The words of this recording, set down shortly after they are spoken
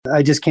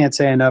I just can't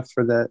say enough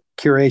for the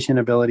curation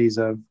abilities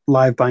of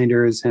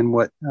LiveBinders and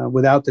what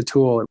without the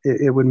tool,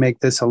 it would make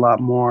this a lot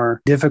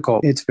more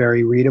difficult. It's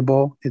very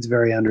readable, it's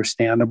very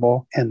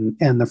understandable, and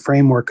the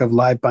framework of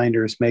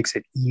LiveBinders makes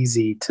it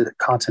easy to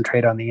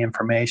concentrate on the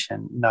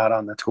information, not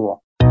on the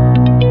tool.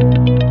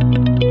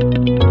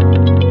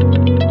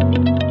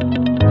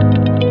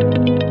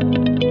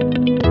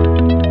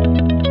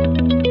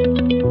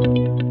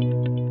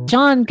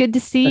 John, good to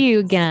see you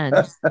again.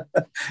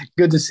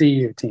 Good to see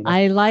you, Tina.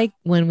 I like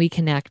when we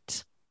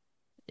connect,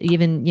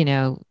 even,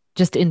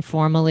 just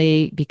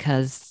informally,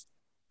 because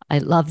I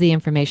love the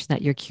information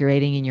that you're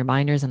curating in your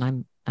binders,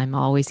 and I'm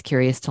always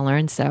curious to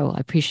learn. So I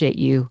appreciate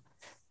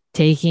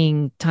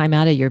taking time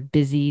out of your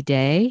busy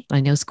day. I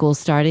know school's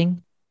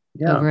starting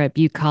over at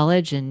Butte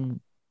College,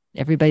 and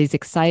everybody's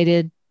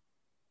excited.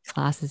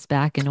 Class is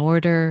back in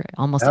order.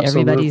 Almost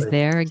everybody's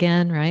there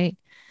again, right?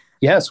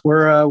 Yes,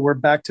 we're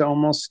back to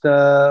almost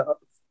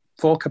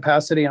full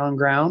capacity on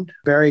ground.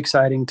 Very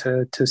exciting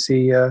to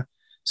see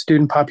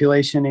student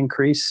population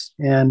increase,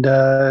 and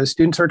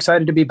students are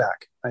excited to be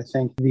back. I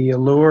think the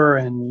allure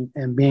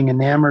and being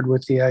enamored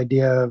with the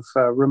idea of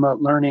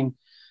remote learning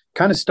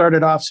kind of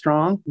started off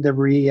strong. The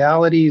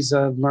realities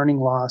of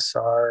learning loss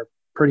are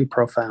pretty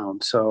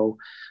profound. So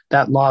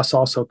that loss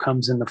also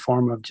comes in the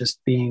form of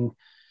just being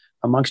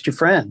amongst your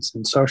friends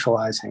and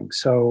socializing.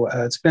 So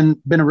it's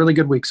been a really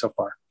good week so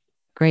far.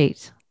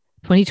 Great.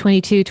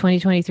 2022,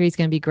 2023 is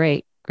going to be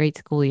great. Great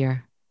school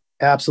year.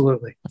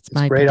 Absolutely. That's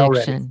my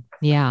prediction. Already.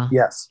 Yeah.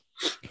 Yes.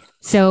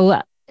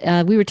 So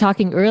we were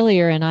talking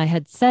earlier, and I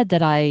had said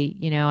that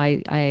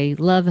I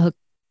love,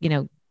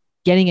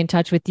 getting in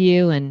touch with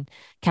you and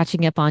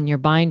catching up on your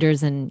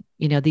binders, and,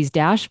 these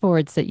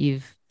dashboards that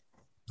you've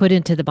put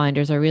into the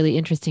binders are really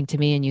interesting to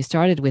me. And you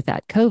started with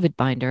that COVID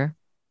binder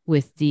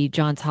with the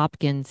Johns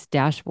Hopkins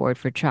dashboard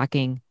for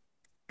tracking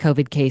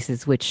COVID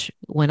cases, which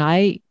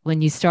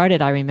when you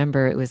started, I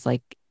remember it was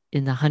like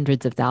in the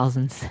hundreds of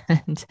thousands.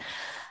 And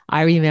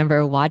I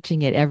remember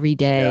watching it every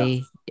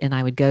day, and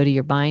I would go to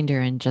your binder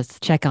and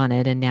just check on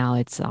it. And now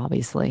it's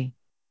obviously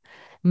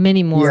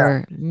many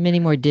more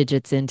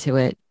digits into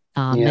it,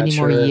 many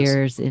more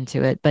years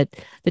into it. But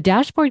the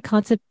dashboard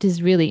concept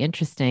is really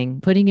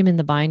interesting. Putting them in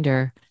the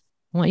binder,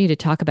 I want you to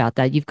talk about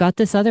that. You've got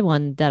this other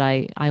one that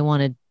I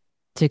wanted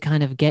to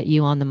kind of get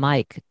you on the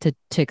mic to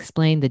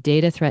explain the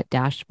data threat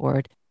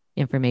dashboard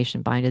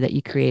information binder that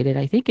you created,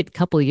 I think a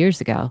couple of years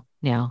ago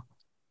now.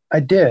 I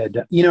did.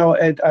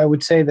 I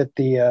would say that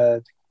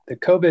the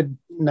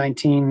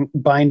COVID-19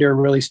 binder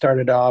really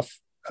started off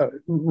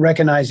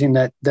recognizing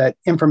that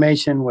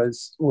information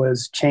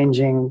was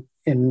changing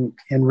in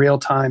real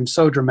time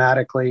so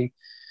dramatically.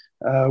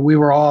 We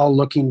were all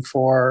looking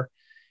for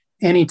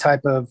any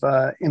type of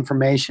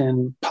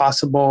information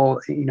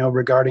possible,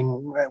 regarding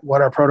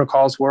what our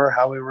protocols were,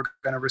 how we were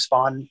going to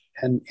respond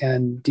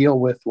and deal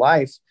with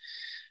life.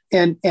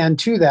 And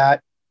to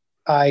that,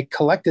 I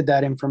collected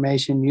that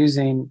information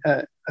using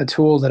a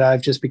tool that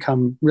I've just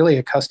become really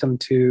accustomed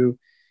to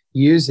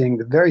using,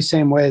 the very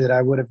same way that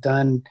I would have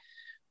done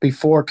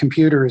before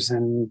computers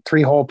and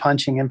three-hole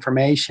punching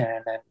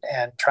information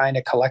and trying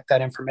to collect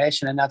that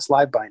information, and that's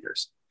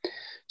LiveBinders.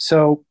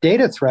 So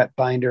Data Threat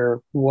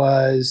Binder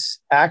was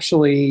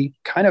actually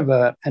kind of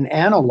an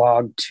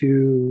analog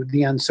to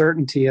the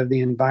uncertainty of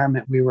the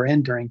environment we were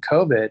in during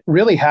COVID.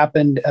 Really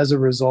happened as a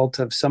result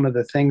of some of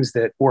the things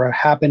that were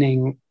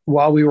happening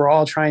while we were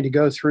all trying to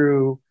go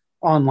through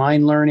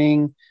online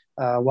learning,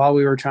 while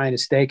we were trying to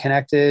stay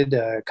connected.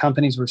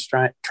 Companies were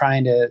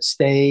trying to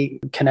stay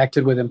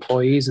connected with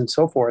employees and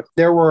so forth.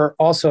 There were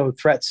also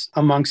threats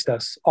amongst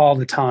us all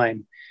the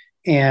time.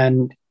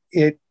 And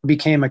it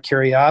became a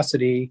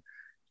curiosity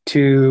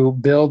to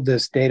build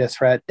this data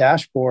threat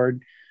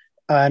dashboard.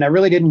 And I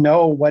really didn't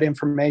know what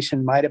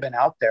information might have been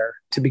out there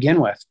to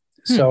begin with.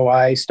 So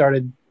I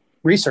started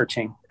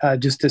researching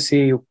just to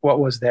see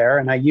what was there.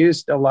 And I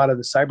used a lot of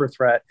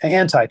the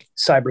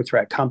anti-cyber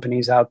threat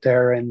companies out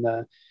there in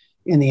the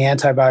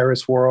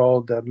antivirus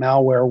world, the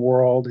malware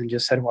world, and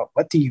just said,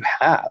 what do you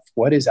have?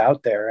 What is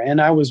out there? And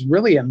I was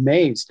really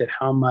amazed at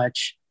how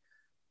much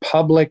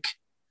public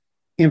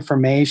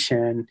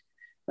information,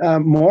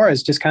 more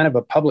as just kind of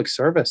a public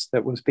service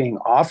that was being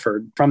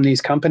offered from these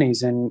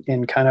companies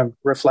in kind of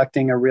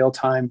reflecting a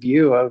real-time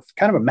view of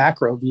kind of a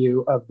macro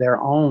view of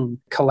their own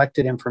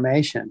collected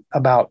information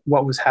about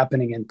what was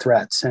happening in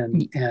threats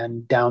and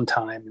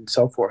downtime and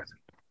so forth.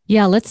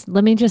 Yeah, let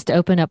me just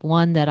open up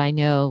one that I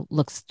know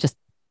looks just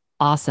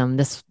awesome.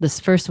 This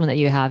first one that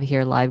you have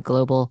here, Live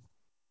Global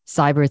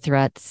Cyber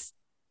Threats.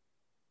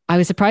 I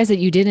was surprised that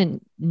you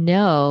didn't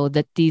know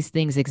that these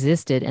things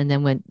existed. And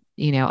then when,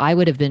 I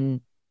would have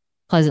been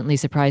pleasantly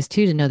surprised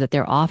too to know that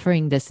they're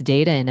offering this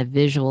data in a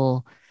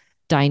visual,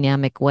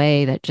 dynamic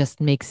way that just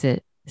makes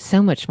it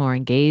so much more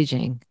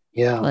engaging.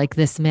 Yeah. Like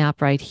this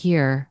map right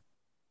here.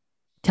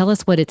 Tell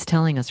us what it's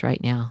telling us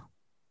right now.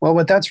 Well,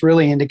 what that's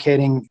really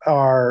indicating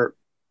are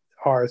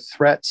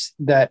threats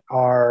that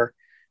are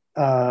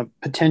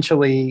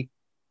potentially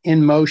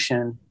in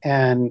motion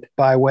and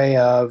by way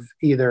of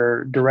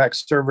either direct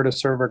server to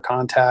server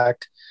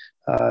contact,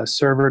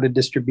 server to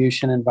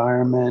distribution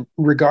environment,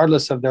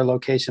 regardless of their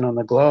location on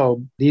the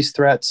globe. These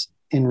threats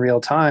in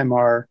real time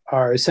are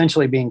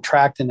essentially being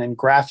tracked and then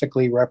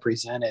graphically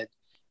represented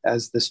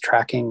as this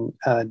tracking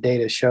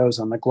data shows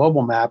on the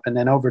global map. And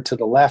then over to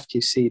the left,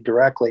 you see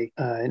directly,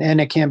 and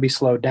it can be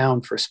slowed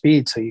down for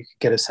speed so you can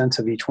get a sense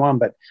of each one,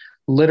 but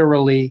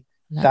literally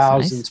That's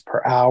thousands nice.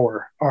 per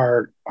hour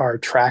are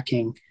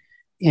tracking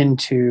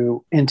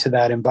into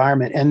that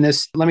environment. And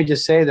this, let me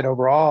just say that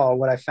overall,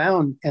 what I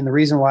found, and the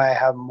reason why I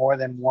have more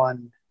than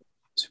one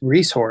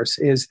resource,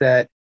 is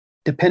that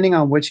depending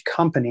on which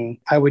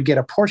company, I would get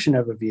a portion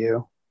of a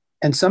view,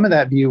 and some of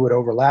that view would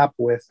overlap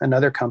with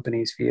another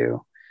company's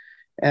view.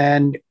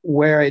 And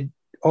where it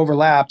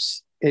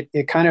overlaps,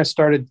 it kind of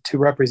started to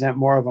represent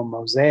more of a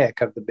mosaic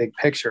of the big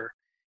picture.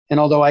 And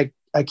although I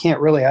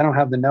don't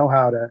have the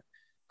know-how to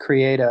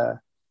create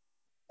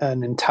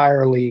an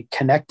entirely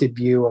connected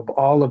view of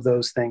all of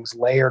those things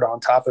layered on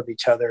top of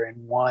each other in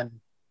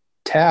one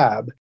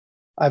tab,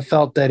 I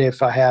felt that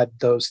if I had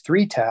those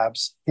 3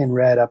 tabs in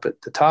red up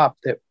at the top,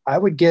 that I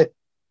would get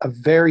a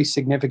very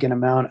significant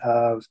amount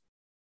of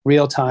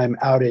real-time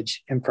outage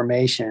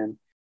information.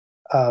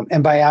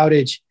 And by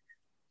outage,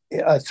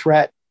 a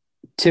threat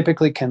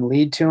typically can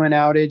lead to an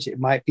outage. It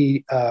might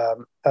be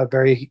a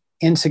very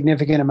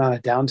insignificant amount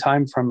of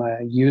downtime from a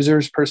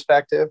user's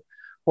perspective,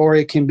 or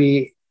it can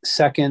be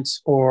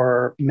seconds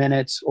or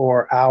minutes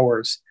or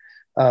hours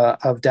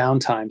of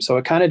downtime. So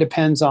it kind of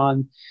depends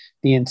on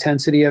the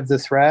intensity of the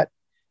threat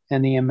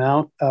and the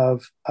amount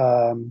of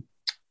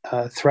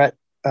threat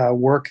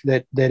work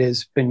that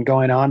has been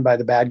going on by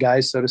the bad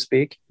guys, so to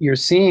speak. You're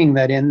seeing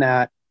that in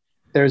that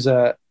there's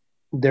a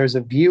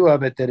view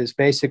of it that is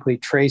basically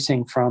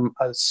tracing from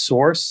a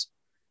source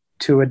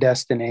to a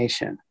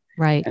destination.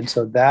 Right. And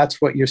so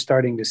that's what you're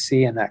starting to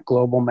see in that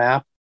global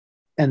map.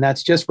 And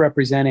that's just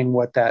representing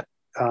what that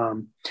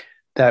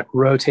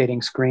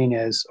rotating screen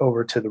is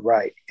over to the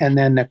right. And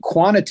then the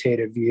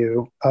quantitative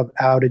view of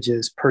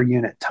outages per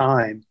unit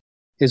time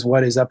is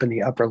what is up in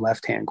the upper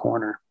left-hand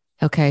corner.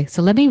 Okay.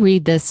 So let me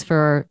read this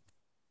for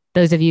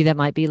those of you that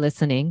might be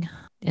listening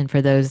and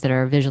for those that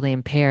are visually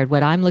impaired.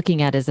 What I'm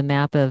looking at is a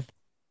map of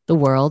the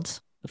world,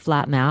 a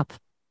flat map,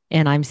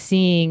 and I'm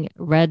seeing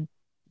red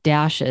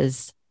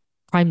dashes.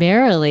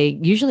 Primarily,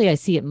 usually I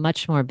see it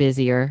much more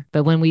busier,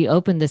 but when we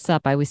opened this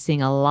up, I was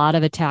seeing a lot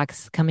of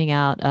attacks coming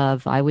out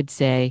of, I would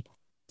say,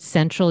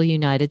 central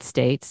United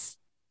States,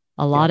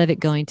 a lot of it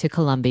going to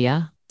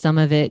Colombia, some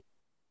of it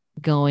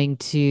going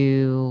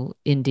to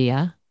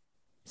India,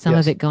 some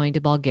of it going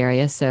to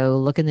Bulgaria. So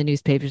look in the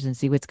newspapers and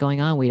see what's going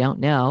on. We don't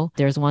know.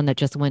 There's one that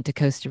just went to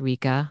Costa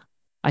Rica.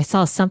 I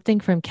saw something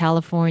from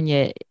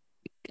California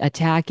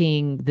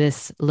attacking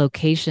this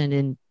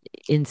location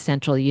in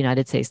central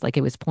United States, like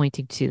it was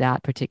pointing to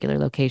that particular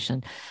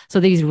location. So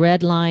these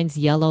red lines,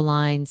 yellow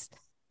lines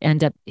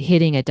end up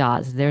hitting a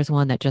dot. There's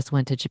one that just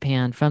went to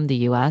Japan from the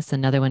US,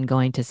 another one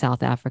going to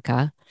South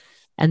Africa.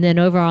 And then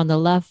over on the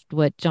left,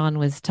 what John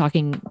was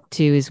talking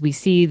to is we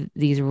see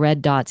these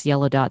red dots,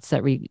 yellow dots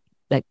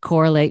that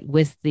correlate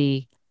with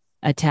the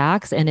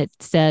attacks. And it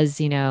says,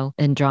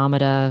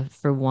 Andromeda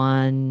for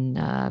one,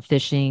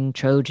 phishing,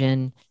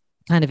 Trojan,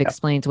 kind of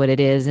explains what it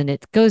is. And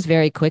it goes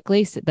very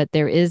quickly, but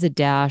there is a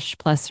dash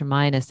plus or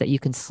minus that you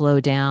can slow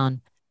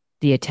down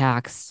the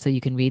attacks so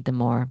you can read them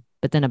more.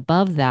 But then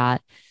above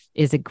that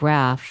is a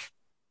graph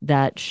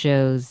that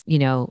shows,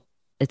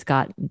 it's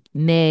got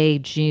May,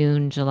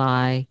 June,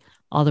 July,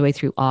 all the way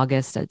through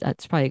August.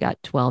 That's probably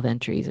got 12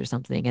 entries or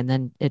something. And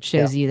then it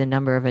shows you the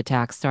number of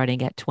attacks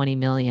starting at 20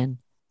 million.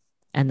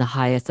 And the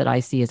highest that I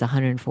see is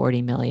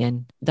 140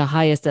 million. The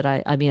highest that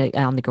I mean,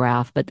 on the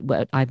graph, but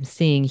what I'm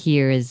seeing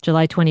here is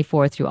July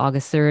 24th through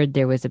August 3rd,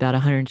 there was about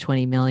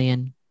 120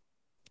 million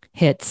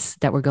hits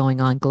that were going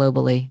on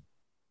globally.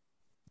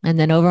 And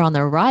then over on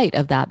the right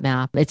of that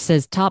map, it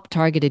says top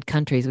targeted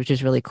countries, which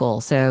is really cool.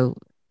 So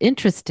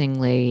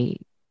interestingly,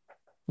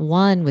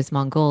 1 was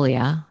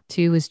Mongolia,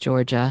 2 was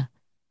Georgia,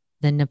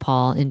 then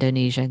Nepal,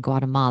 Indonesia, and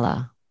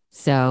Guatemala.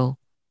 So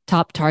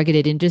top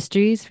targeted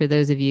industries, for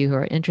those of you who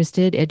are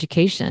interested,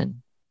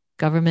 education,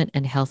 government,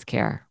 and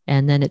healthcare.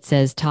 And then it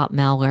says top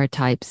malware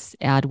types,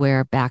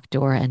 adware,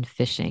 backdoor, and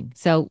phishing.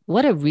 So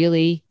what a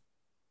really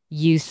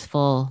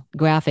useful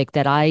graphic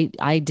that I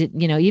did,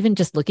 even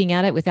just looking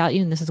at it without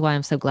you, and this is why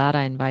I'm so glad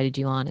I invited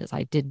you on, is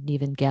I didn't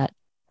even get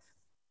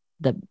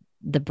the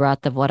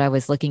breadth of what I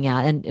was looking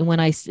at.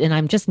 And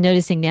I'm just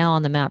noticing now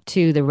on the map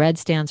too, the red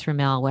stands for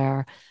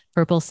malware,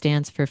 purple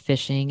stands for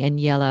phishing, and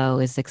yellow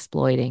is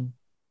exploiting.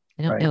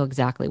 I don't know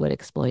exactly what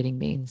exploiting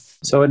means.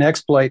 So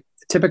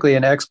typically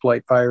an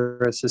exploit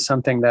virus is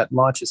something that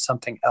launches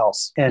something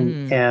else.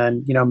 And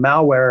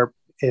malware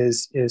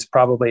is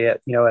probably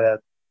at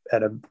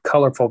a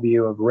colorful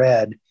view of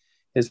red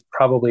is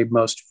probably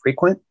most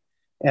frequent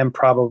and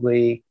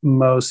probably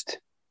most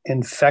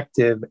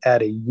infective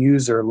at a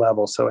user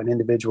level. So an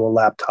individual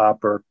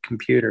laptop or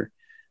computer.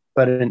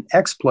 But an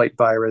exploit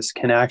virus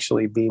can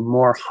actually be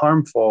more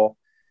harmful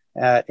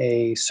at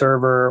a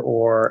server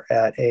or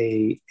at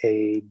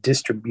a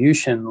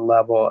distribution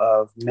level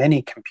of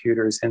many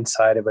computers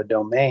inside of a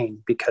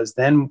domain, because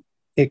then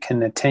it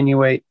can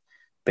attenuate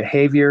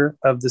behavior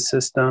of the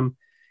system.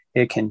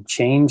 It can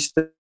change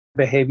the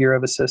behavior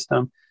of a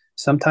system,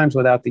 sometimes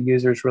without the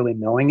users really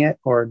knowing it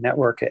or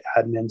network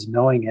admins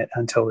knowing it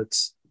until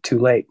it's too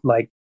late,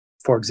 like,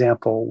 for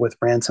example, with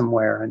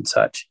ransomware and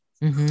such.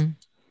 Mm-hmm.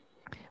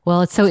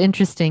 Well, it's so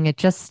interesting. It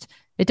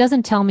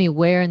doesn't tell me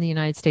where in the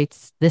United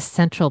States this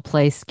central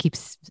place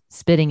keeps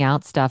spitting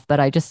out stuff, but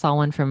I just saw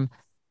one from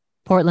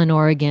Portland,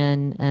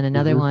 Oregon, and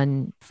another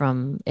one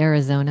from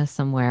Arizona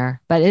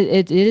somewhere. But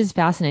it is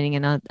fascinating.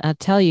 And I'll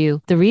tell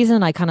you, the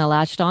reason I kind of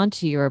latched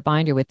onto your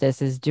binder with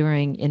this is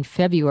in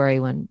February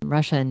when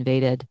Russia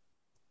invaded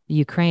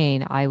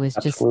Ukraine, I was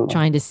just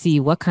trying to see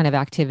what kind of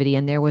activity,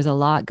 and there was a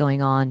lot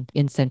going on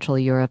in Central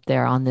Europe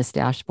there on this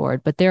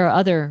dashboard. But there are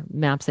other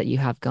maps that you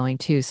have going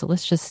too. So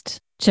let's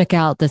just check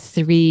out the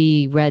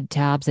 3 red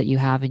tabs that you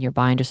have in your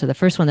binder. So the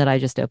first one that I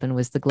just opened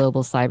was the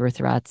global cyber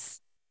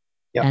threats.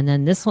 Yep. And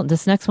then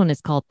this next one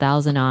is called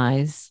Thousand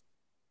Eyes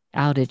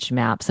outage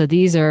map. So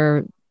these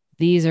are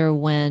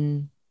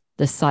when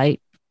the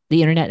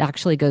internet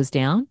actually goes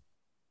down.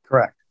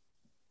 Correct.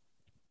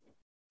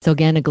 So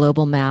again, a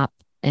global map,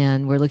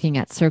 and we're looking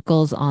at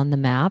circles on the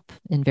map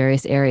in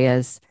various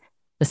areas.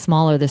 The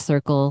smaller the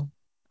circle,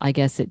 I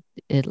guess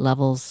it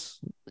levels,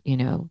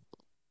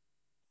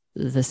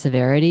 the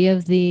severity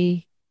of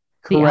the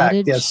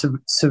outage. Yes,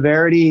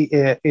 severity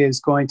is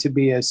going to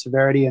be a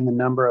severity in the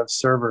number of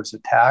servers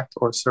attacked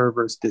or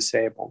servers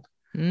disabled.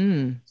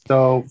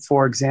 So,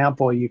 for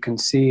example, you can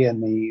see in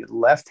the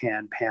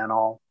left-hand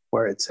panel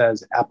where it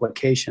says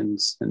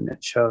applications, and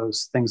it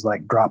shows things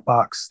like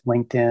Dropbox,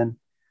 LinkedIn,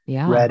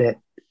 Reddit.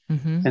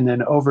 And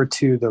then over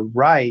to the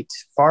right,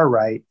 far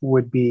right,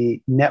 would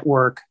be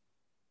network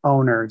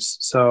owners.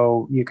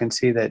 So you can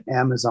see that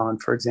Amazon,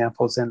 for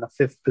example, is in the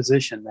 5th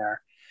position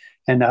there.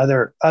 And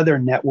other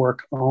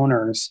network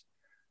owners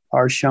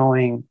are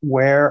showing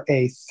where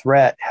a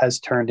threat has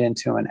turned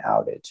into an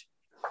outage.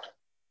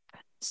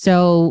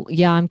 So,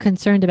 yeah, I'm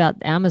concerned about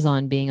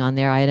Amazon being on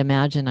there. I'd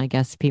imagine, I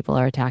guess people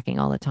are attacking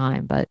all the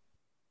time, but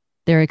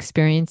they're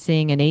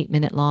experiencing an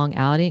 8-minute long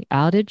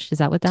outage. Is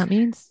that what that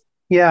means?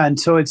 Yeah, and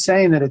so it's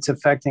saying that it's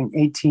affecting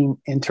 18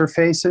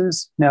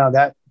 interfaces. Now,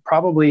 that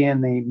probably in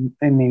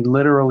the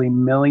literally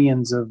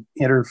millions of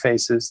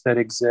interfaces that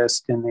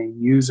exist in the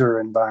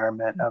user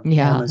environment of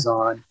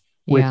Amazon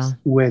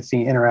with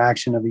the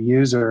interaction of a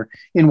user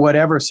in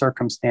whatever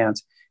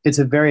circumstance. It's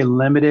a very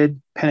limited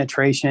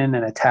penetration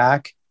and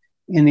attack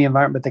in the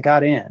environment, but they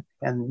got in.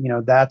 And,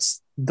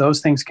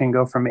 those things can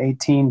go from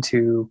 18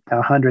 to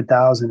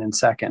 100,000 in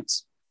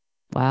seconds.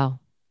 Wow.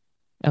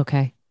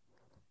 Okay.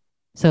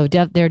 So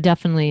they're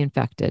definitely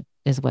infected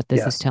is what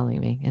this is telling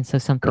me. And so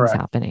something's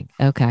happening.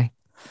 Okay.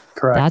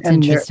 Correct. That's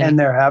interesting. And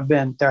there have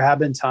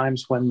been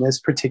times when this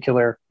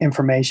particular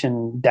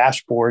information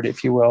dashboard,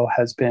 if you will,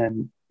 has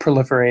been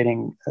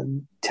proliferating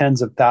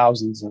tens of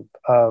thousands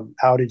of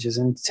outages.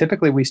 And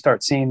typically we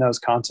start seeing those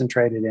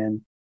concentrated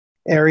in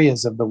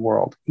areas of the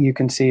world. You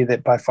can see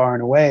that by far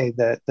and away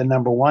the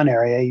number one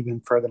area, even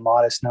for the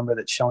modest number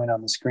that's showing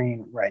on the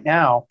screen right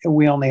now,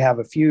 we only have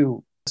a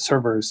few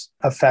servers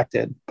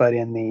affected, but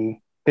in the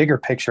bigger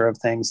picture of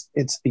things,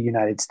 it's the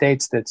United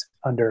States that's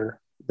under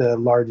the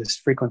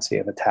largest frequency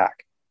of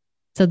attack.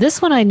 So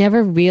this one, I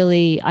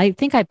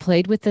think I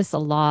played with this a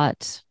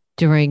lot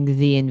during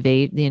the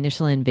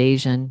initial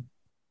invasion.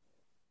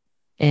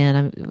 And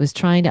I was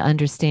trying to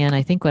understand.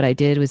 I think what I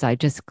did was I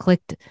just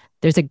clicked,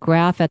 there's a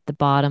graph at the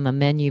bottom, a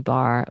menu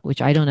bar,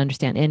 which I don't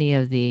understand any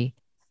of the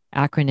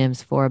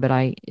acronyms for, but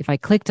if I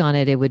clicked on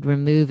it, it would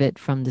remove it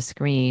from the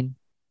screen.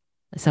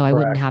 So I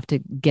wouldn't have to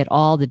get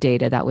all the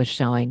data that was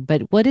showing.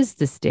 But what is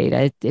this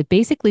data? It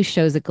basically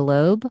shows a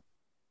globe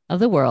of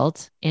the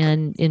world.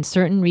 And in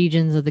certain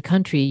regions of the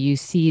country, you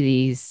see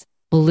these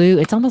blue,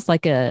 it's almost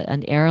like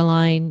an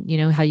airline,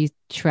 how you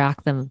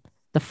track the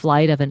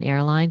flight of an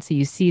airline. So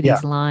you see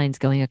these lines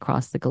going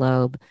across the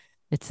globe.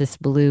 It's this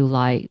blue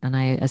light. And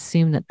I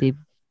assume that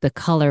the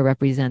color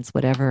represents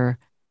whatever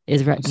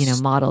is,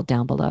 modeled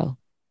down below.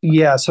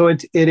 Yeah, so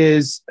it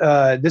is.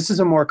 This is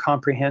a more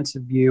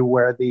comprehensive view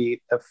where the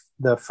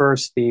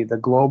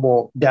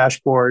global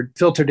dashboard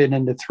filtered it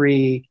into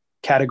 3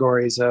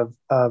 categories of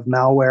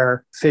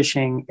malware,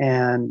 phishing,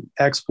 and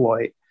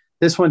exploit.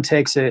 This one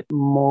takes it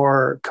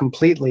more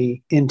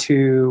completely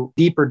into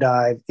deeper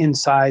dive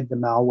inside the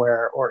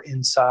malware or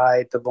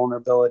inside the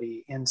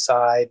vulnerability,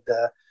 inside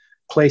the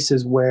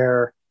places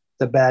where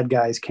the bad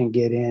guys can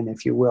get in,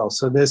 if you will.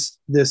 So this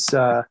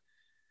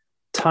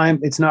time,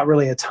 it's not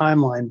really a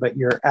timeline, but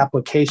your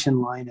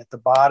application line at the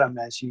bottom,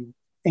 as you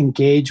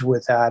engage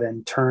with that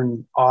and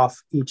turn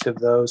off each of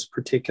those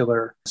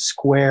particular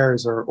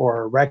squares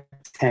or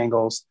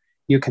rectangles,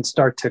 you can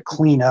start to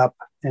clean up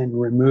and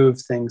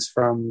remove things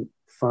from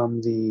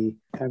the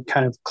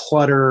kind of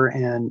clutter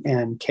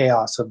and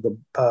chaos of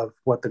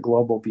what the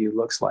global view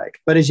looks like.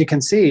 But as you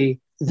can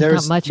see,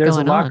 there's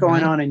a lot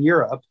going on in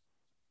Europe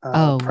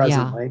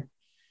presently.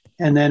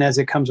 And then as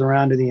it comes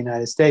around to the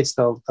United States,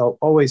 there'll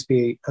always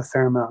be a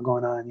fair amount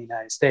going on in the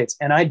United States.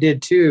 And I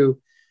did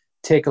too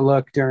take a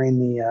look during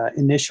the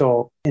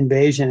initial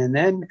invasion, and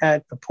then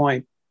at a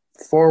point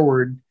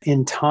forward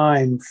in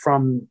time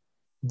from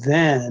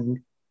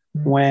then,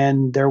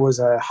 when there was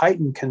a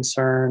heightened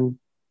concern,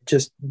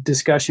 just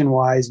discussion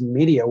wise and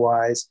media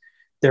wise,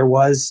 there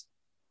was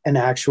an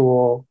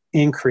actual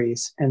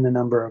increase in the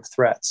number of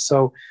threats.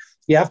 So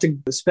you have to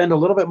spend a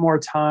little bit more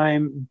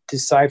time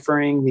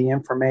deciphering the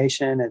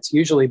information. It's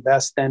usually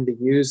best then to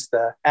use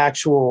the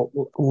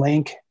actual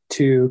link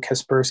to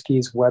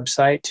Kaspersky's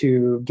website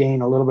to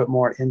gain a little bit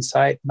more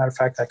insight. Matter of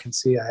fact, I can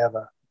see I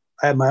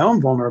have my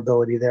own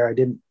vulnerability there. I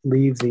didn't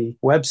leave the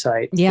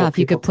website. Yeah, if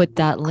you could put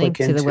that link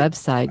to the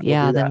website,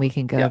 then we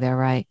can go there,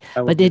 right?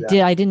 But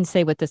I didn't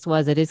say what this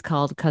was. It is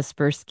called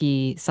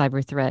Kaspersky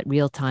Cyber Threat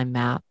Real-Time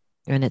Map,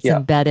 and it's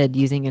embedded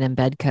using an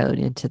embed code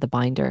into the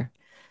binder.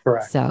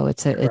 Correct. So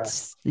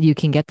it's you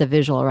can get the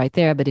visual right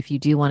there. But if you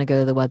do want to go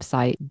to the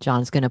website,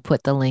 John's going to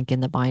put the link in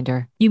the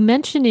binder. You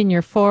mentioned in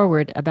your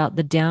forward about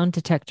the down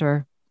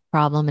detector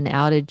problem and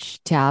outage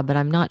tab, but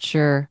I'm not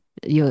sure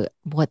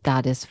what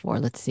that is for.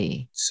 Let's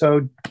see.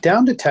 So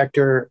down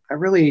detector,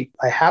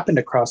 I happened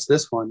across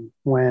this one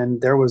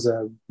when there was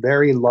a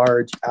very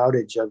large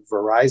outage of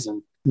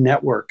Verizon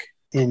network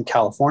in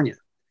California.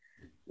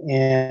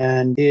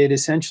 And it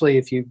essentially,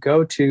 if you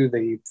go to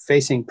the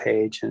facing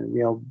page and,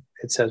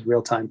 it says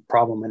real-time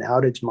problem and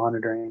outage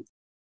monitoring,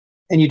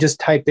 and you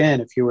just type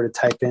in, if you were to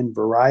type in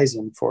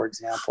Verizon, for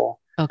example,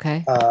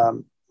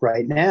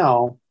 right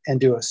now, and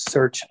do a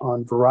search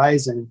on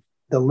Verizon,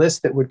 the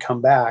list that would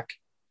come back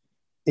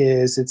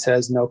it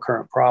says no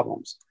current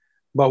problems.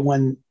 But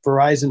when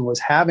Verizon was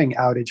having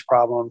outage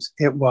problems,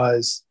 it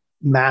was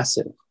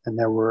massive, and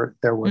there were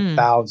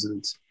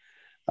thousands.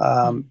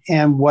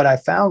 And what I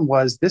found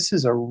was this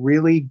is a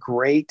really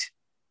great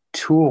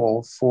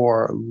tool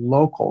for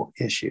local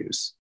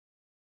issues.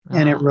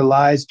 And it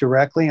relies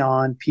directly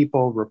on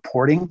people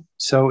reporting.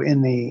 So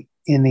in the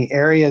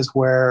areas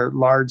where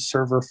large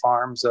server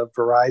farms of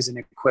Verizon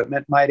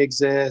equipment might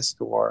exist,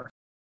 or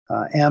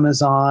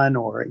Amazon,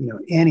 or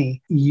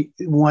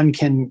one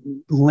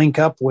can link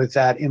up with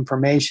that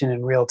information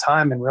in real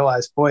time and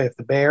realize, boy, if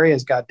the Bay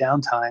Area's got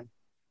downtime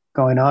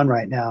going on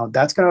right now,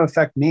 that's going to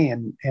affect me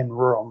in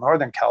rural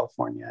Northern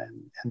California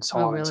and so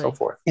on and so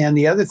forth. And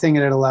the other thing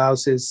that it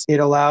allows is it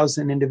allows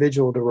an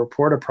individual to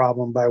report a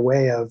problem by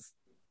way of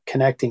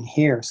connecting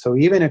here. So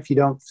even if you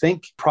don't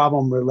think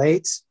problem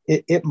relates,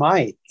 it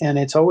might. And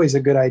it's always a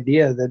good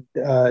idea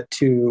that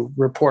to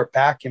report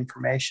back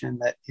information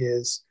that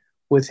is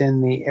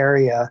within the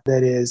area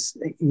that is,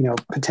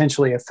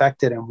 potentially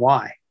affected and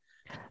why.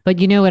 But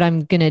you know what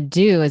I'm going to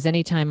do is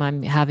anytime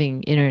I'm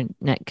having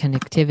internet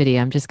connectivity,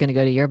 I'm just going to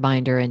go to your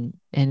binder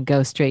and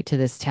go straight to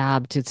this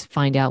tab to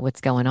find out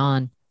what's going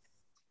on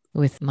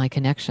with my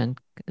connection.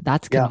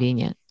 That's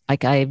convenient.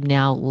 Like I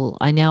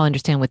now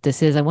understand what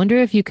this is. I wonder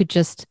if you could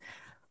just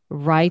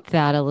write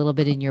that a little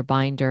bit in your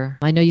binder.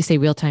 I know you say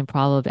real-time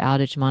problem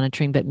outage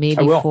monitoring, but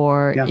maybe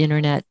for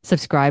internet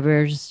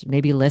subscribers,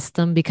 maybe list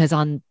them, because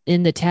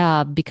in the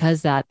tab,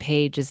 because that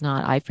page is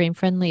not iframe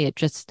friendly, it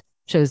just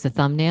shows the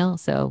thumbnail.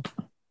 So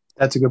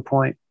that's a good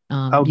point.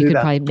 You could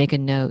probably make a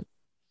note,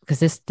 because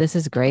this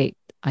is great.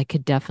 I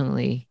could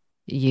definitely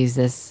use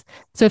this.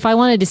 So if I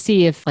wanted to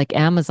see if like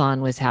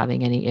Amazon was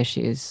having any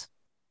issues,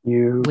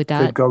 you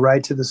could go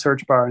right to the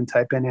search bar and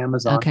type in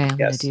Amazon. Okay, I'm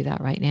going to do that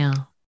right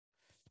now.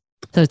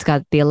 So it's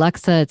got the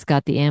Alexa, it's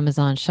got the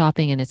Amazon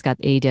shopping, and it's got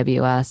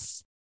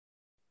AWS.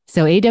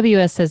 So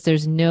AWS says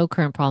there's no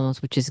current problems,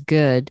 which is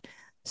good.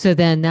 So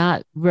then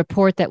that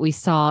report that we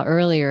saw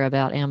earlier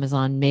about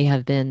Amazon may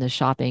have been the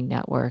shopping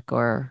network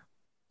or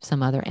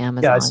some other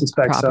Amazon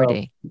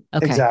property. So.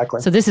 Okay.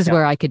 Exactly. So this is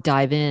where I could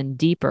dive in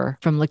deeper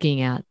from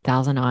looking at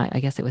Thousand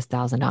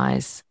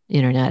Eyes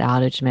internet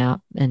outage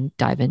map, and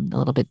dive in a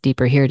little bit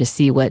deeper here to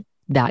see what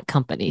that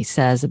company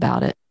says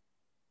about it.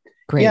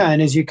 Great. Yeah, and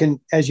as you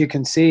can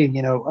see,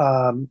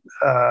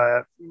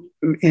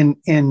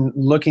 in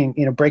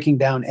looking, breaking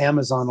down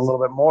Amazon a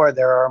little bit more,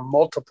 there are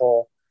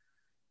multiple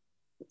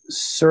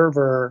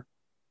server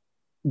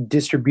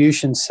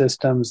distribution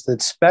systems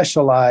that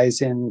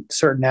specialize in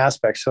certain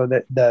aspects. So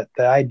that the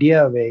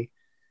idea of a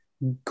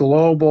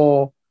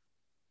global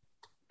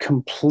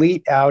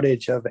complete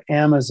outage of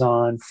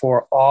Amazon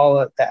for all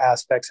of the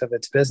aspects of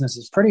its business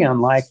is pretty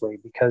unlikely,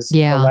 because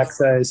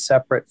Alexa is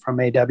separate from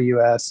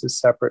AWS, is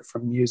separate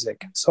from music,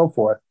 and so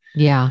forth.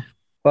 Yeah.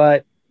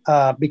 But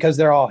because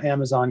they're all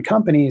Amazon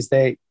companies,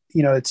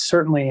 it's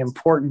certainly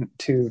important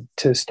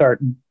to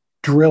start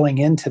drilling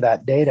into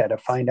that data to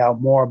find out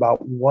more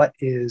about what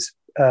is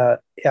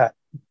at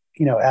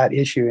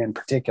issue in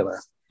particular.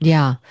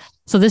 Yeah.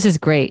 So this is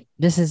great.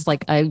 This is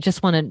like, I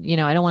just want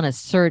to, I don't want to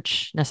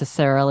search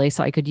necessarily.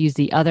 So I could use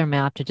the other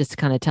map to just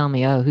kind of tell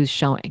me, who's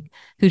showing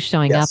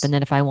up. And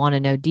then if I want to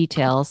know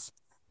details,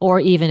 or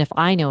even if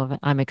I know if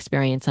I'm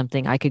experiencing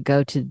something, I could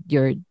go to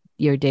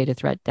your data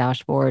threat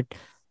dashboard,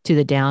 to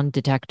the down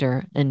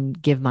detector, and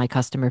give my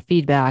customer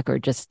feedback, or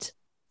just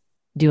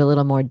do a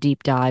little more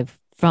deep dive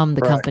from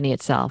the Correct. company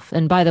itself.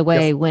 And by the Yep.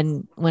 way,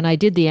 when I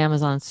did the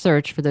Amazon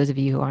search, for those of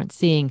you who aren't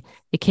seeing,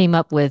 it came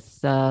up with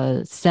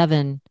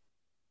 7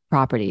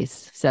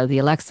 properties. So the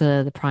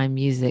Alexa, the Prime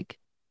Music,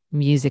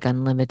 Music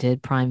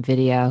Unlimited, Prime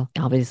Video,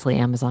 obviously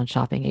Amazon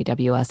Shopping,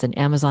 AWS, and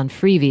Amazon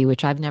Freevee,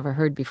 which I've never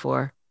heard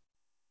before.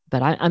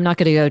 But I'm not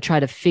going to go try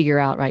to figure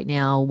out right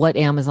now what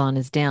Amazon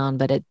is down,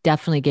 but it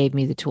definitely gave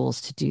me the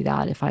tools to do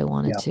that if I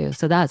wanted Yeah. to.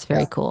 So that's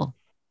very Yeah. cool.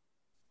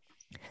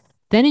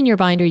 Then in your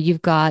binder,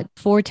 you've got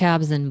 4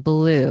 tabs in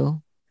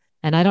blue.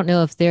 And I don't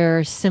know if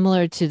they're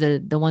similar to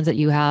the ones that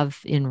you have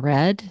in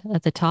red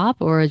at the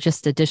top, or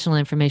just additional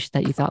information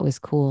that you thought was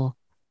cool.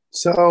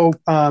 So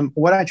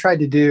what I tried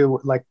to do,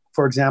 like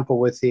for example,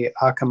 with the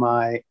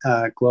Akamai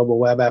global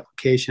web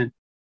application,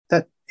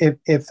 that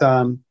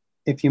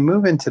if you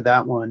move into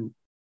that one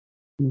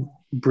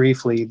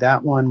briefly,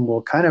 that one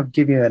will kind of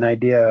give you an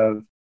idea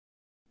of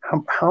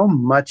how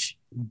much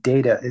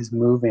data is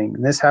moving.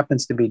 And this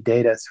happens to be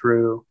data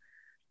through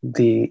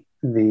the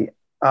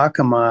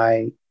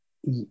Akamai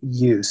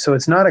use. So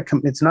it's not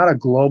a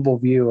global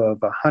view of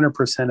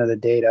 100% of the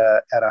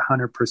data at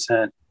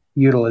 100%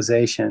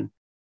 utilization.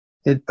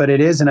 But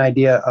it is an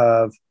idea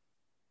of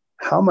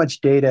how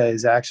much data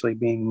is actually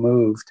being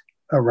moved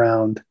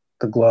around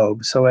the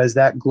globe. So as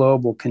that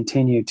globe will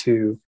continue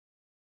to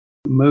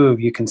move,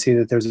 you can see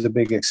that there's a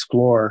big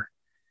explore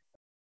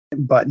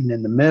button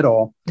in the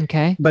middle.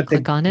 Okay. But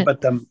click on it.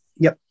 But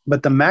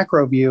the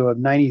macro view of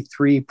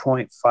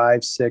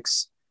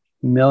 93.56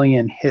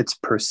 million hits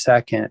per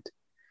second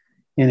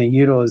in a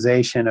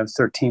utilization of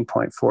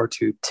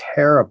 13.42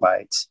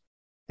 terabytes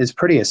is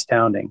pretty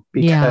astounding,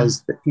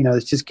 because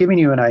it's just giving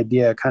you an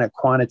idea kind of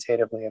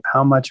quantitatively of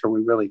how much are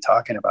we really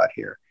talking about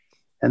here.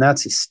 And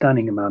that's a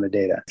stunning amount of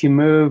data. If you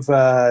move,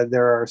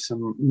 there are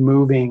some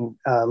moving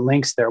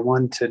links there,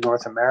 one to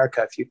North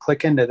America. If you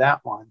click into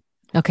that one.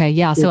 Okay,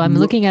 yeah. So I'm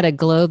looking at a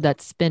globe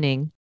that's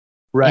spinning.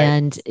 Right.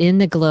 And in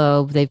the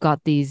globe, they've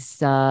got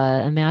these,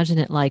 imagine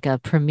it like a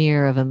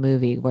premiere of a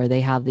movie where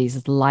they have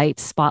these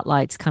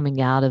spotlights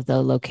coming out of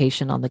the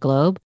location on the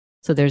globe.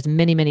 So there's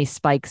many, many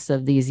spikes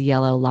of these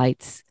yellow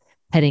lights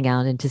heading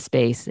out into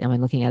space. And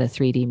I'm looking at a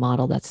 3D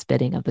model that's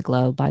spinning of the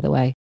globe, by the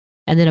way.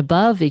 And then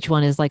above each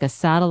one is like a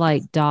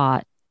satellite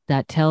dot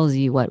that tells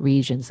you what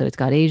region. So it's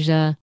got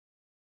Asia,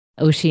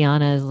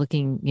 Oceania is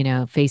looking,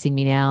 facing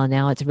me now, and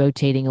now it's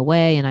rotating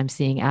away, and I'm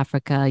seeing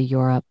Africa,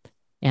 Europe,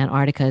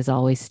 Antarctica is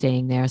always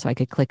staying there, so I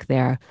could click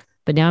there.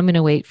 But now I'm going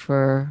to wait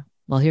for,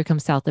 here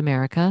comes South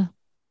America,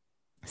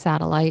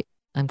 satellite.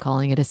 I'm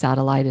calling it a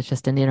satellite. It's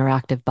just an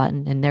interactive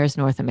button, and there's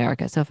North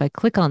America. So if I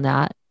click on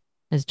that,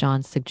 as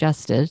John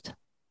suggested,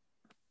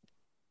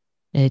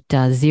 it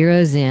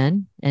zeroes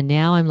in, and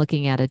now I'm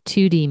looking at a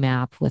 2D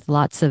map with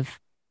lots of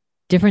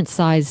different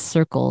size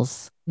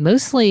circles,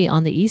 mostly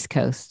on the East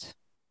Coast.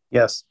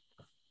 Yes.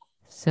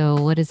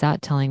 So what is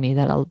that telling me?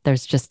 That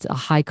there's just a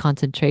high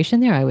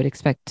concentration there? I would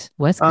expect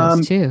West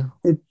Coast too.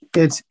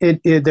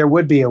 There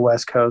would be a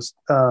West Coast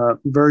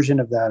version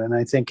of that, and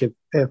I think if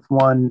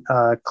one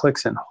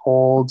clicks and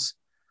holds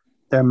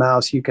their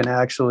mouse, you can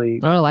actually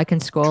I can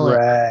scroll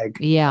drag.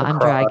 Yeah, across. I'm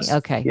dragging.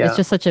 Okay, yeah. It's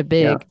just such a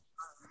big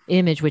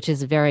image, which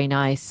is very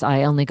nice.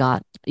 I only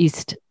got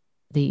the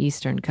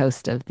eastern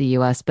coast of the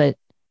U.S., but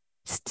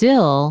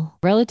still,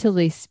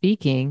 relatively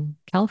speaking,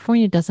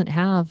 California doesn't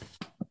have.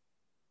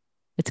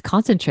 It's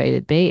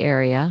concentrated, Bay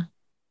Area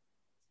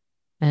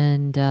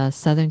and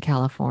Southern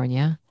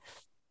California.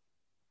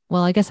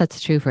 Well, I guess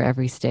that's true for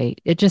every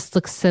state. It just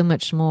looks so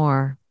much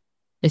more.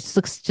 It just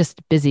looks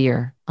just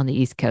busier on the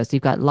East Coast.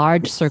 You've got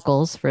large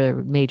circles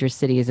for major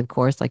cities, of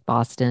course, like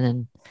Boston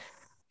and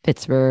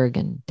Pittsburgh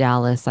and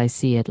Dallas. I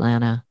see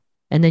Atlanta.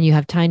 And then you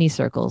have tiny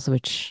circles,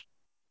 which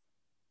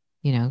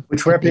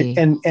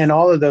represent, and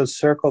all of those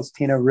circles,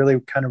 Tina, really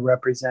kind of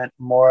represent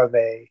more of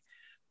a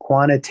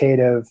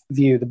quantitative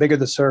view. The bigger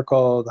the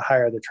circle, the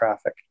higher the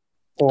traffic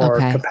or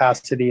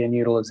capacity and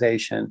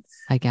utilization,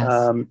 I guess.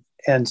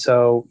 And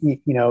so,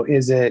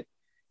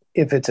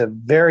 if it's a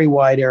very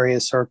wide area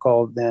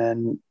circle,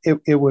 then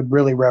it would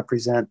really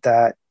represent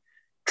that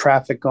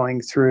traffic going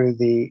through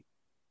the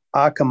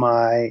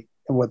Akamai,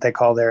 what they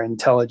call their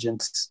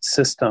intelligence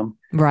system.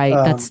 Right.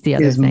 That's the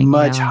other is thing.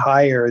 Much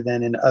higher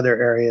than in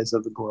other areas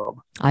of the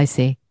globe. I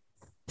see.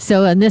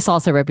 So, and this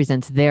also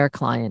represents their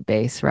client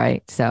base,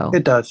 right? So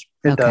it does.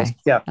 It does.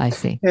 Yeah. I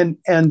see. And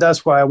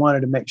that's why I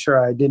wanted to make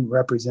sure I didn't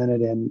represent it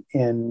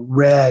in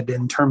red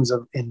in terms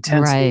of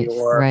intensity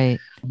or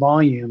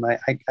volume. I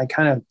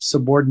kind of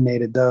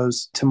subordinated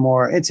those to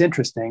more. It's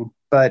interesting,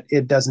 but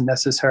it doesn't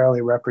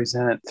necessarily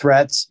represent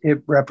threats.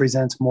 It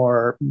represents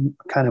more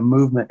kind of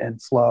movement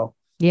and flow.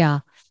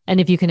 Yeah.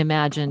 And if you can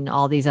imagine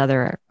all these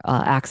other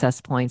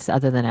access points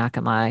other than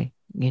Akamai,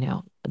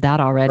 that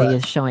already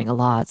is showing a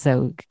lot.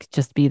 So it could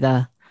just be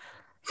the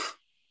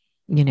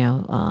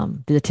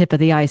tip of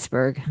the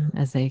iceberg,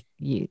 as they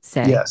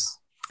say.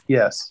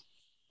 Yes.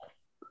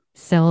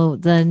 So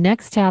the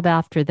next tab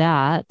after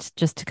that,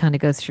 just to kind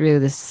of go through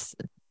this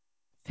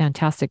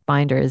fantastic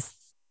binder,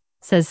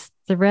 says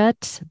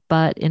threat,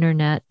 but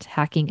internet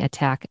hacking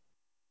attack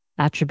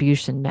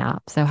attribution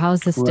map. So how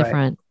is this Right.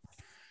 different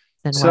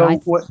than So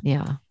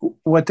yeah.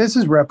 what this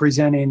is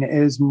representing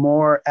is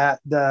more at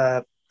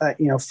the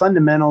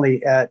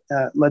fundamentally at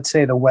let's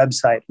say the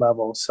website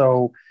level.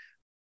 So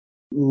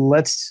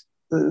let's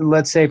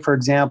say, for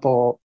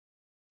example,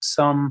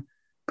 some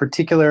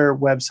particular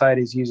website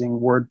is using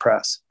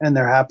WordPress, and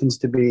there happens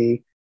to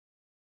be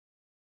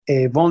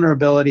a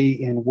vulnerability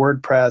in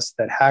WordPress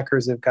that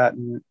hackers have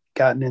gotten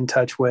in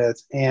touch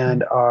with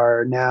and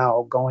are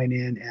now going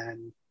in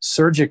and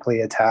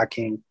surgically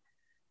attacking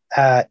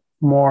at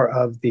more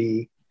of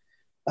the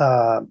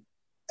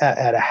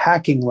at a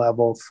hacking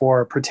level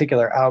for a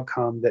particular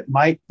outcome that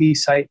might be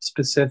site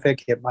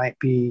specific, it might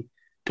be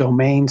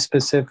domain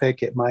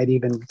specific, it might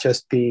even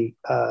just be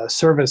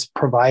service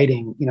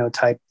providing,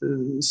 type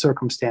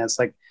circumstance,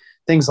 like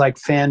things like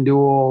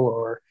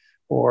FanDuel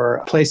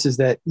or places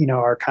that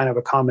are kind of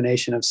a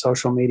combination of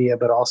social media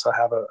but also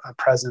have a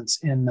presence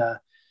in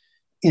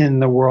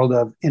the world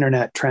of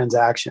internet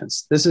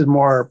transactions. This is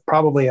more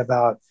probably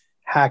about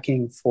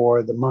hacking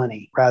for the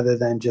money rather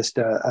than just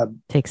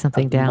take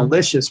something down.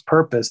 Malicious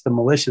purpose. The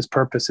malicious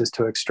purpose is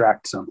to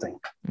extract something.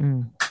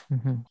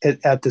 Mm-hmm.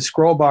 At the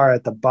scroll bar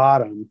at the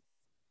bottom,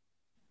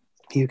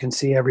 you can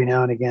see every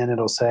now and again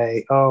it'll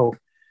say, oh,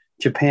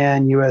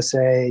 Japan,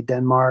 USA,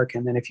 Denmark.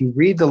 And then if you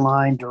read the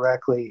line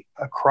directly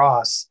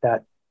across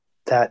that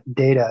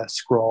data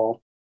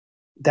scroll,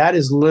 that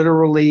is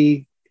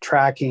literally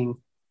tracking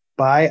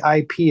by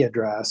IP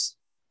address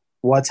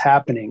what's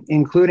happening,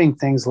 including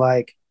things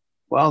like,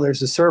 well,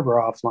 there's a server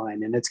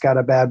offline and it's got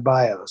a bad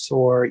BIOS,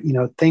 or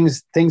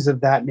things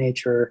of that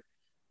nature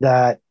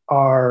that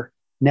are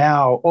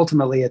now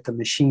ultimately at the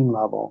machine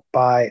level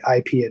by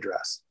IP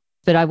address.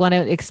 But I want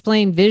to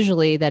explain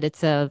visually that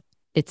it's a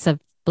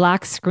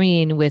black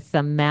screen with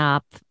a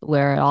map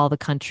where all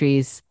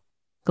the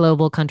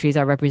global countries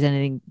are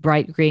representing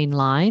bright green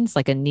lines,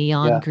 like a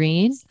neon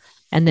green.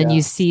 And then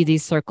you see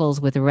these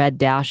circles with red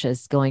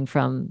dashes going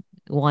from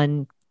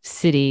one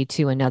city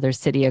to another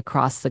city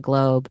across the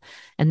globe.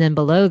 And then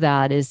below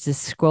that is this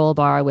scroll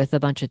bar with a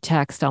bunch of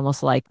text,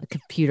 almost like a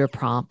computer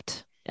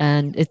prompt.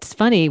 And it's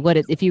funny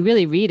if you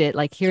really read it,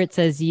 like here it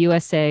says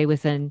USA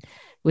with an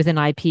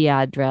IP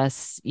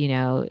address,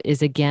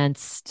 is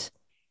against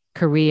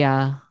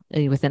Korea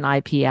with an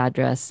IP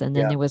address. And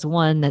then there was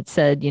one that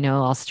said,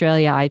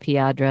 Australia IP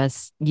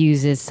address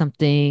uses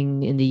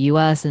something in the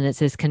US and it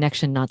says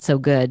connection not so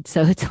good.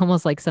 So it's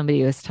almost like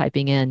somebody was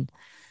typing in,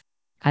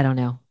 I don't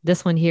know.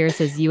 This one here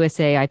says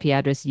USA IP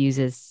address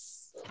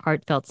uses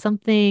heartfelt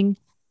something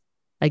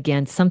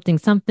against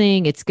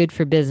something. It's good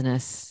for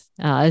business.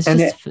 It's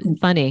just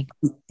funny.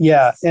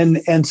 Yeah.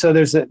 And so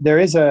there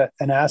is an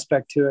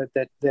aspect to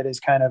it that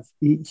is kind of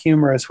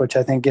humorous, which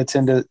I think gets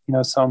into,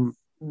 some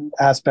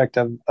aspect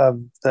of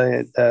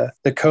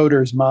the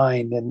coder's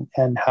mind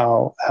and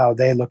how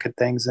they look at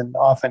things, and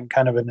often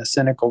kind of in a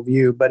cynical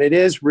view, but it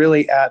is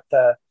really at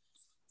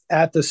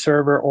the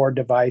server or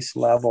device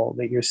level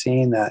that you're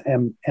seeing that,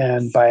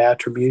 and by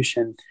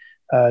attribution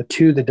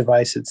to the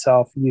device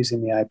itself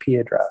using the IP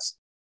address.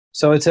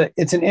 So it's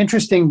an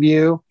interesting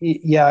view.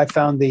 Yeah, I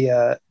found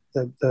the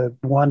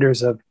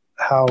wonders of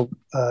how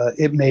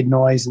it made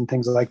noise and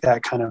things like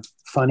that kind of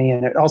funny,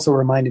 and it also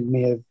reminded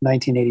me of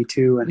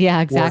 1982. And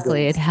yeah,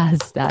 exactly. It has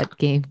that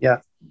game. Yeah.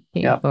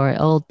 For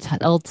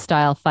old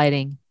style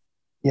fighting.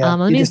 Yeah.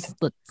 Let's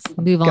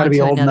move on. Got to be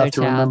to old another enough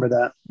to remember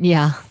that.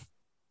 Yeah.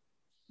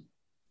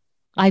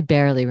 I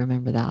barely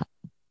remember that.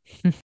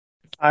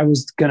 I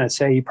was going to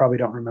say you probably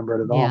don't remember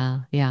it at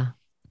all. Yeah.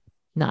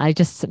 No, I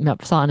just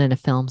saw it in a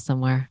film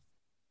somewhere.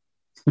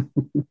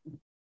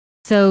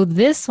 So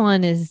this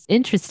one is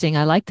interesting.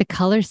 I like the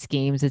color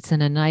schemes. It's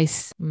in a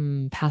nice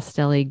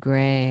pastel-y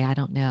gray. I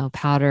don't know,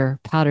 powder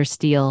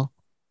steel,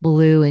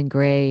 blue and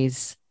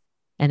grays.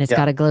 And it's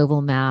got a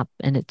global map,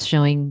 and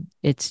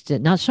it's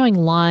not showing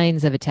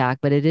lines of attack,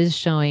 but it is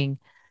showing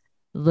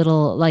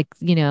little, like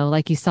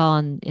you saw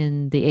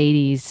in the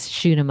 80s,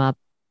 shoot 'em up,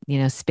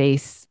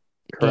 space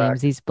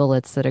games, these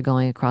bullets that are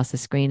going across the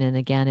screen. And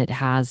again, it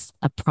has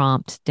a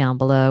prompt down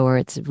below where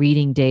it's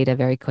reading data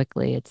very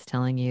quickly. It's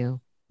telling you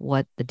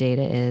what the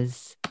data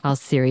is, how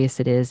serious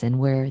it is, and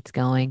where it's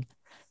going.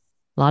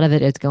 A lot of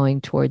it is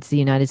going towards the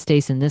United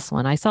States in this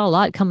one. I saw a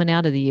lot coming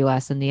out of the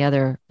US and the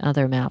other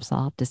maps,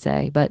 I'll have to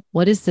say. But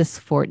what is this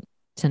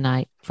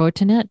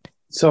Fortinet?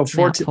 So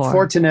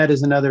Fortinet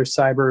is another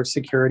cyber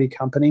security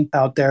company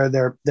out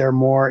there. They're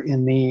more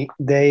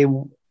they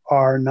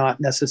are not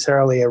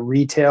necessarily a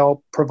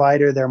retail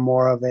provider. They're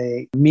more of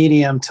a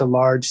medium to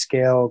large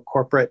scale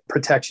corporate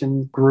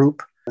protection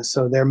group.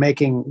 So they're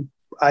making,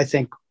 I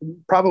think,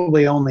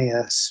 probably only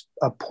a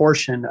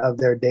portion of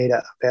their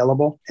data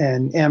available.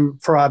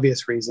 And for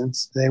obvious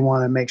reasons, they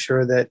want to make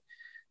sure that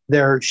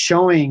they're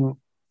showing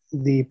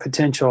the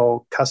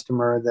potential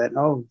customer that,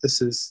 oh,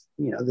 this is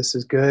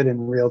good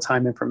and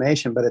real-time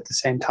information, but at the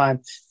same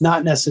time,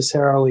 not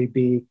necessarily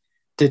be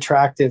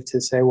detractive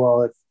to say,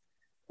 well, if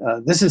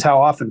this is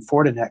how often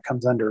Fortinet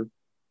comes under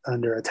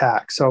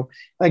attack. So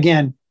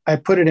again, I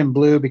put it in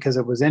blue because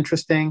it was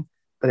interesting,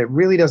 but it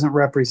really doesn't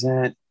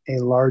represent a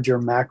larger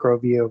macro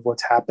view of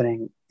what's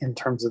happening in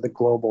terms of the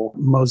global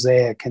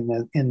mosaic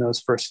in those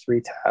first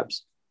three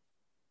tabs.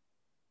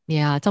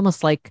 Yeah, it's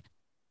almost like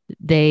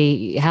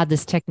they have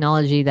this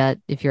technology that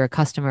if you're a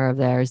customer of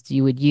theirs,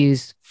 you would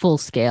use full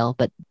scale,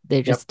 but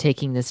they're just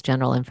taking this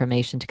general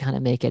information to kind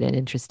of make it an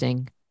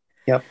interesting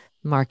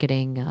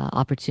marketing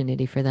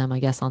opportunity for them, I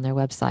guess, on their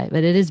website.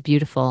 But it is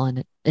beautiful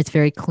and it's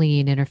very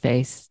clean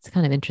interface. It's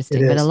kind of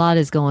interesting, but a lot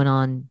is going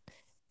on,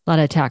 a lot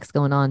of attacks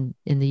going on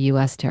in the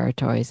US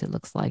territories. It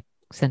looks like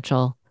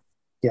Central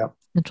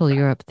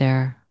Europe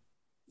there.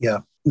 Yeah.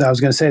 I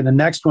was going to say the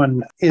next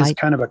one is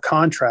kind of a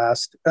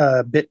contrast,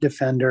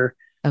 Bitdefender.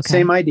 Okay.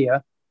 Same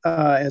idea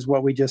as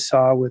what we just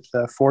saw with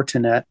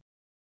Fortinet.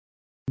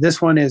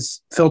 This one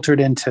is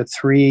filtered into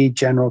three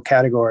general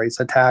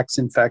categories: attacks,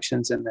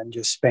 infections, and then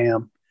just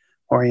spam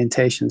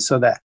orientation. So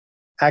that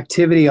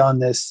activity on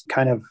this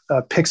kind of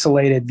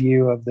pixelated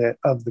view of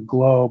the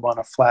globe on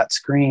a flat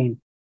screen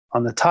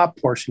on the top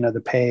portion of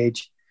the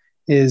page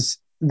is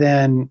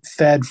then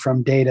fed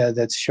from data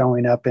that's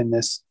showing up in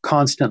this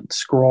constant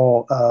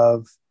scroll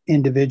of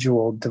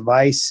individual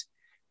device.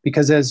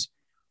 Because as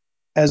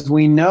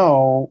we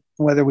know,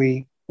 whether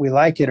we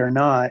like it or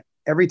not,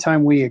 every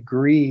time we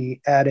agree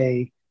at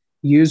a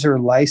user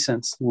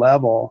license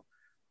level,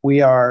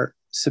 we are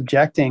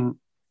subjecting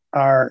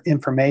our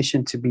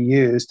information to be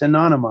used,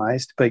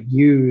 anonymized, but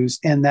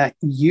used. And that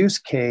use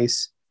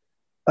case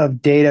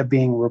of data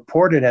being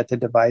reported at the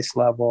device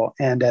level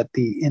and at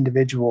the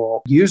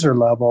individual user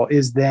level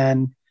is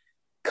then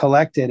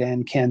collected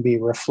and can be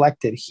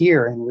reflected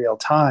here in real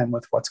time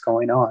with what's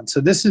going on.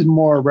 So this is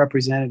more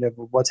representative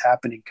of what's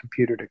happening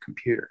computer to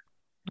computer.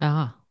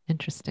 Ah,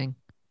 interesting.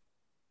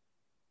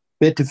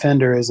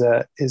 Bitdefender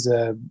is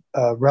a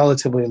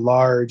relatively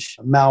large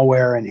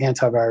malware and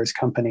antivirus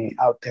company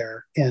out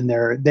there, and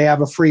they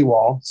have a free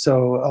wall.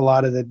 So a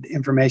lot of the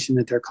information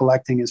that they're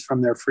collecting is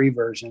from their free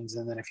versions.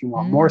 And then if you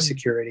want more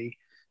security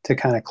to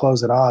kind of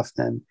close it off,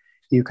 then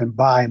you can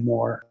buy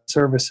more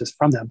services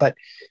from them. But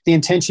the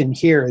intention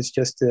here is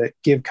just to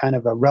give kind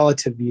of a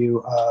relative view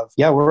of,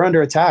 we're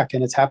under attack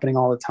and it's happening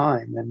all the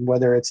time. And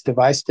whether it's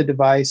device to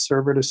device,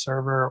 server to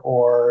server,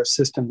 or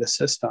system to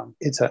system,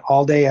 it's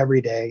all day,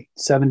 every day,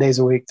 7 days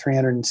a week,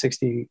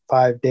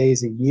 365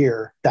 days a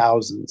year,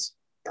 thousands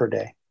per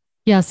day.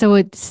 Yeah. So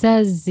it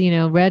says,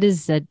 red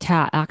is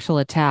actual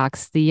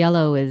attacks. The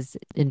yellow is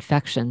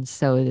infections.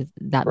 So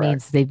that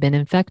means they've been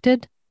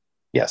infected?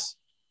 Yes.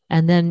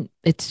 And then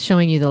it's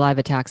showing you the live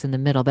attacks in the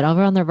middle. But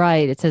over on the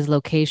right, it says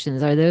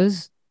locations. Are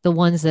those the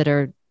ones that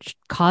are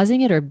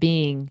causing it or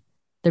being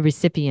the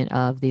recipient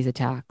of these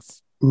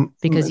attacks?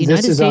 Because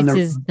United States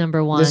is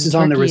number one. This is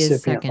Turkey on the recipient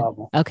is second.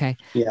 level. Okay.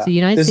 Yeah. So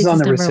United States is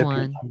number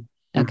one.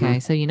 Mm-hmm. Okay.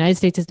 So United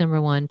States is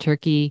number one.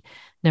 Turkey,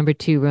 number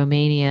two.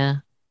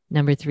 Romania,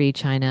 number three.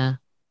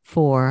 China,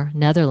 4.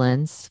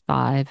 Netherlands,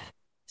 5.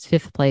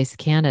 5th place,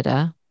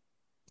 Canada.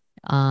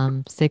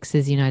 6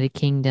 is United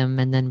Kingdom,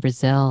 and then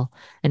Brazil,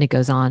 and it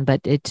goes on.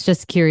 But it's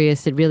just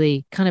curious. It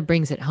really kind of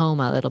brings it home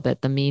a little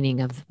bit, the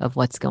meaning of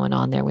what's going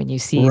on there when you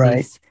see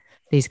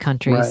these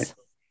countries. Right.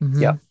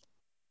 Mm-hmm. Yeah.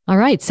 All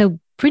right. So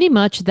pretty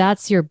much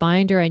that's your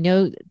binder. I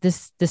know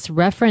this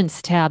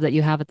reference tab that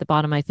you have at the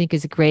bottom, I think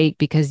is great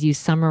because you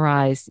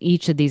summarize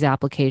each of these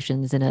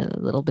applications in a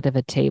little bit of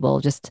a table,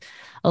 just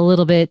a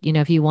little bit,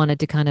 if you wanted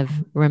to kind of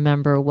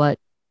remember what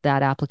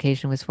that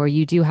application was for.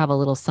 You do have a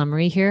little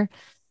summary here.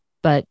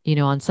 But,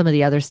 on some of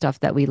the other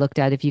stuff that we looked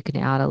at, if you can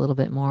add a little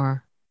bit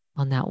more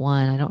on that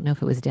one, I don't know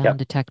if it was Down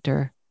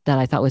Detector that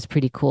I thought was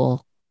pretty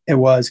cool. It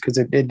was because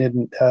it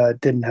didn't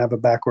have a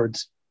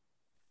backwards.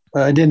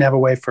 It didn't have a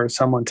way for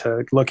someone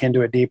to look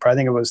into it deeper. I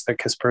think it was the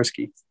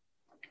Kaspersky.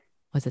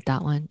 Was it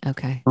that one?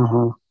 Okay.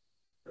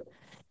 Mm-hmm.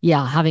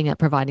 Yeah,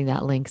 providing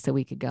that link so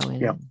we could go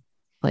in and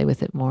play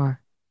with it more.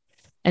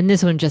 And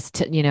this one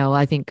just,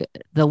 I think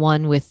the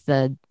one with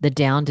the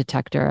Down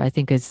Detector, I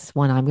think is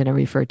one I'm going to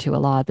refer to a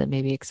lot, but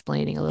maybe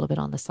explaining a little bit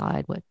on the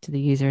side what to the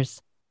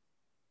users,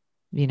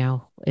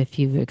 if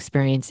you're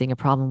experiencing a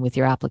problem with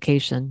your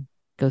application,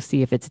 go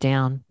see if it's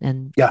down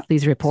and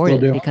please report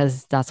it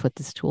because that's what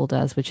this tool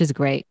does, which is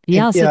great.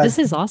 So this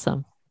is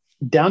awesome.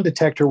 Down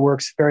Detector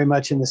works very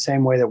much in the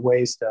same way that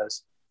Waze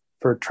does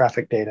for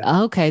traffic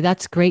data. Okay,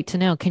 that's great to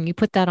know. Can you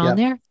put that on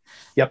there?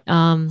 Yep.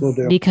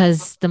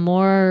 Because the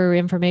more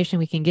information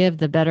we can give,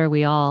 the better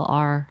we all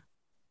are,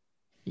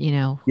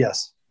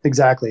 Yes,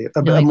 exactly.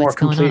 A more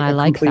complete, I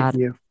like that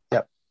view.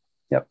 Yep.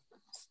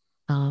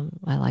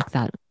 I like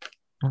that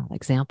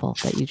example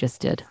that you just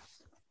did.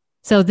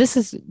 So this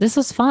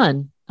was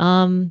fun.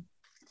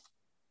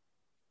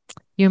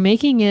 You're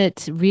making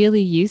it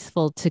really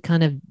useful to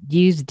kind of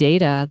use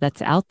data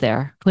that's out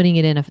there, putting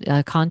it in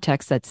a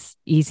context that's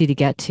easy to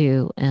get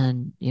to.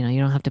 And, you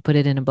don't have to put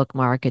it in a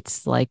bookmark.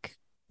 It's like,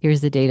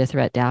 here's the data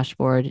threat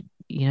dashboard.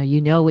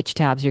 You know which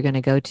tabs you're going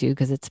to go to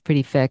because it's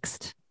pretty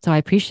fixed. So I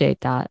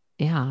appreciate that.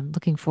 Yeah, I'm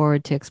looking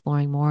forward to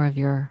exploring more of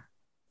your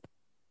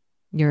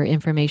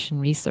information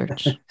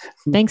research.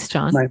 Thanks,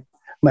 John.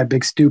 My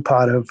big stew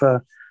pot of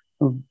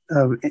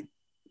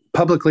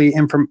publicly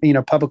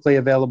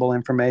available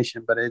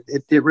information. But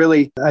it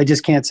really, I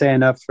just can't say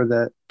enough for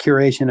the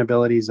curation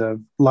abilities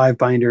of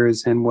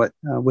LiveBinders, and what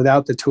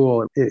without the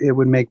tool, it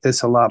would make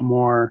this a lot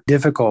more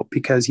difficult,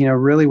 because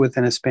really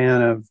within a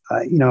span of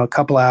a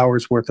couple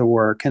hours worth of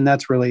work, and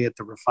that's really at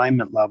the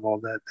refinement level,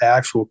 the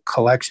actual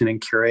collection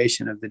and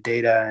curation of the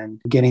data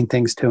and getting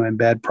things to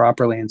embed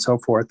properly and so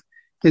forth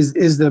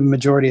is the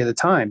majority of the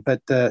time.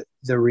 But the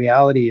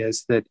reality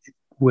is that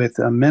with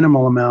a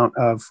minimal amount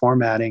of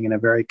formatting in a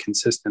very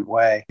consistent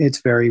way,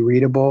 it's very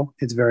readable,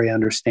 it's very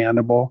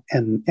understandable,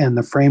 and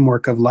the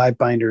framework of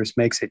LiveBinders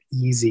makes it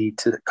easy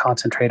to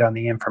concentrate on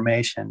the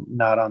information,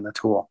 not on the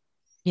tool.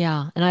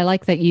 Yeah, and I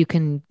like that you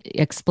can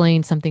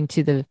explain something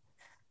to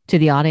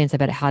the audience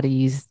about how to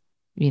use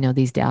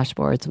these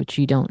dashboards, which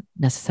you don't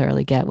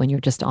necessarily get when you're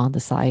just on the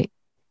site.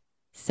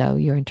 So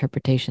your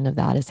interpretation of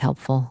that is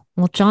helpful.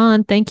 Well,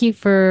 John, thank you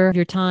for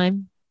your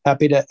time.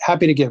 Happy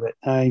to give it.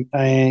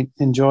 I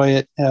enjoy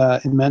it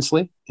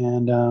immensely,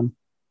 and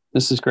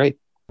this is great.